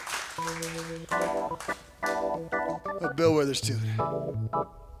A Bill Withers tune.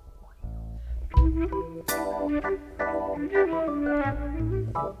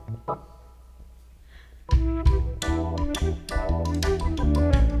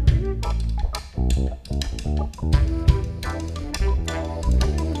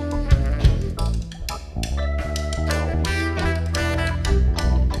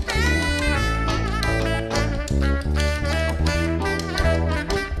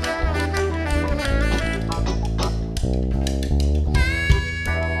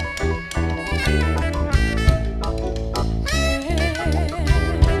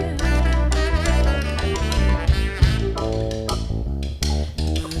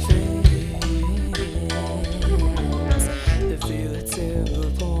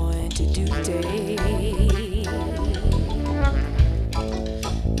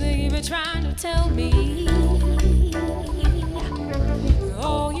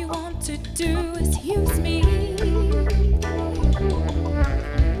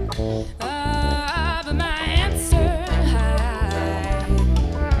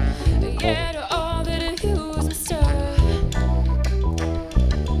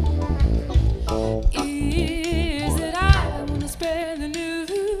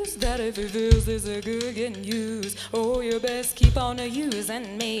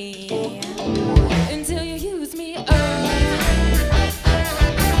 Using me until you use me up.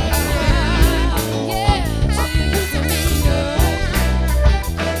 Yeah, until you using me up.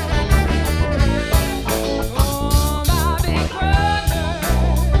 Oh, my big brother,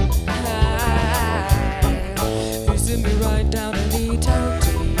 he sit me right down and he talked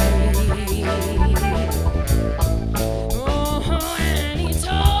to me. Oh, and he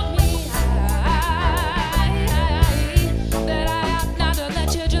told me that I have not to let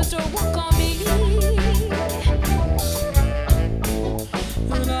you just walk on me.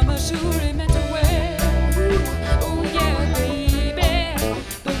 And I'm sure he meant to wear. Oh yeah, baby.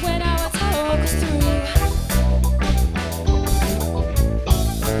 But when our talk was through,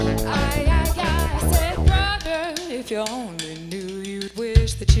 I said, brother, if you only knew, you'd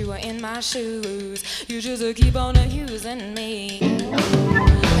wish that you were in my shoes. You just keep on using me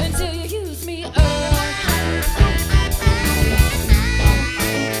until you use me up.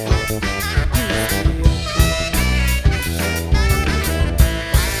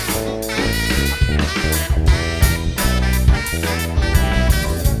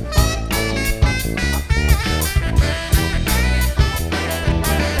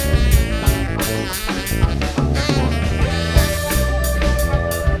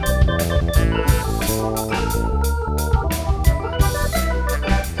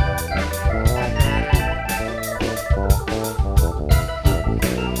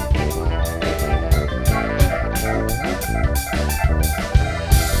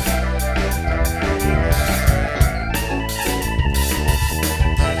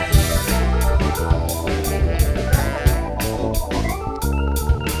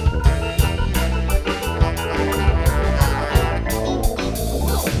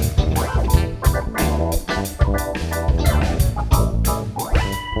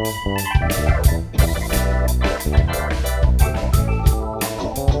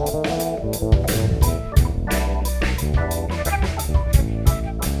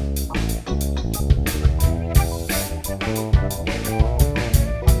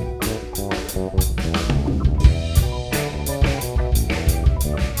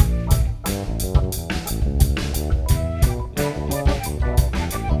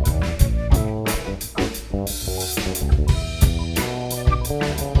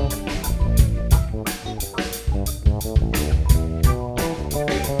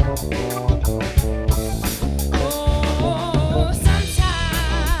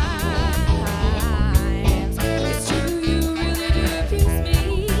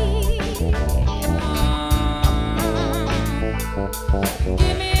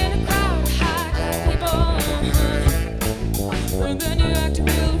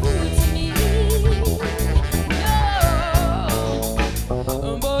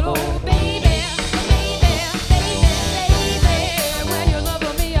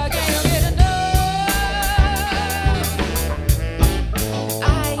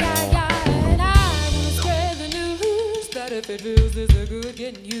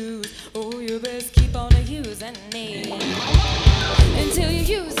 Until you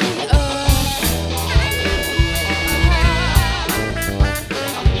use me up.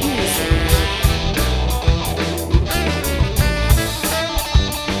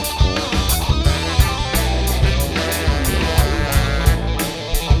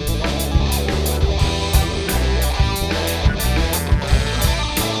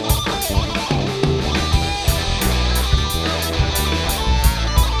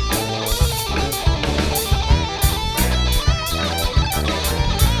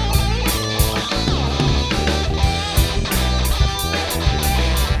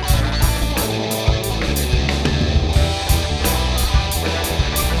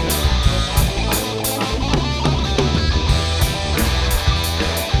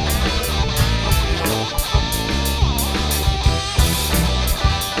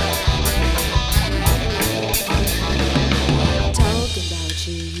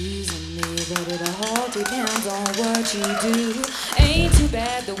 what you do ain't too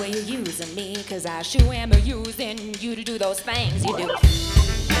bad the way you're using me, 'cause I sure am using you to do those things you do.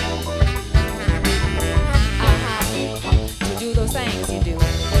 To do those things you do.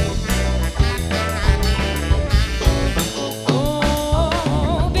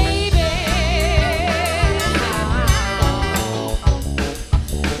 Oh, baby.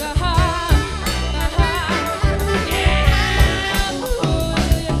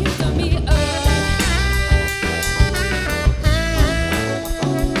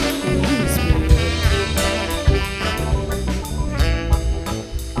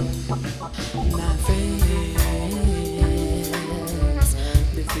 My friends,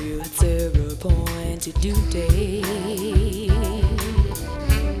 they feel it's every point to do day.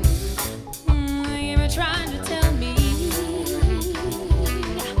 You were trying to tell me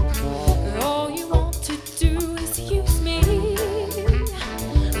all you want to do is use me.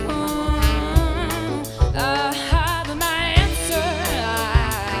 I have my answer.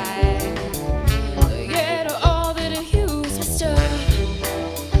 I get all that I use for stuff.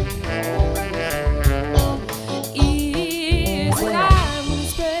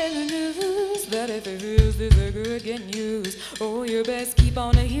 If it feels this a good getting used, oh, you best keep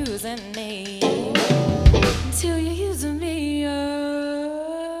on using me until you're using me up.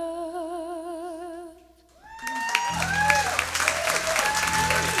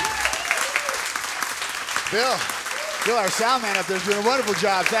 Bill, our sound man up there is doing a wonderful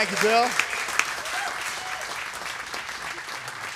job. Thank you, Bill.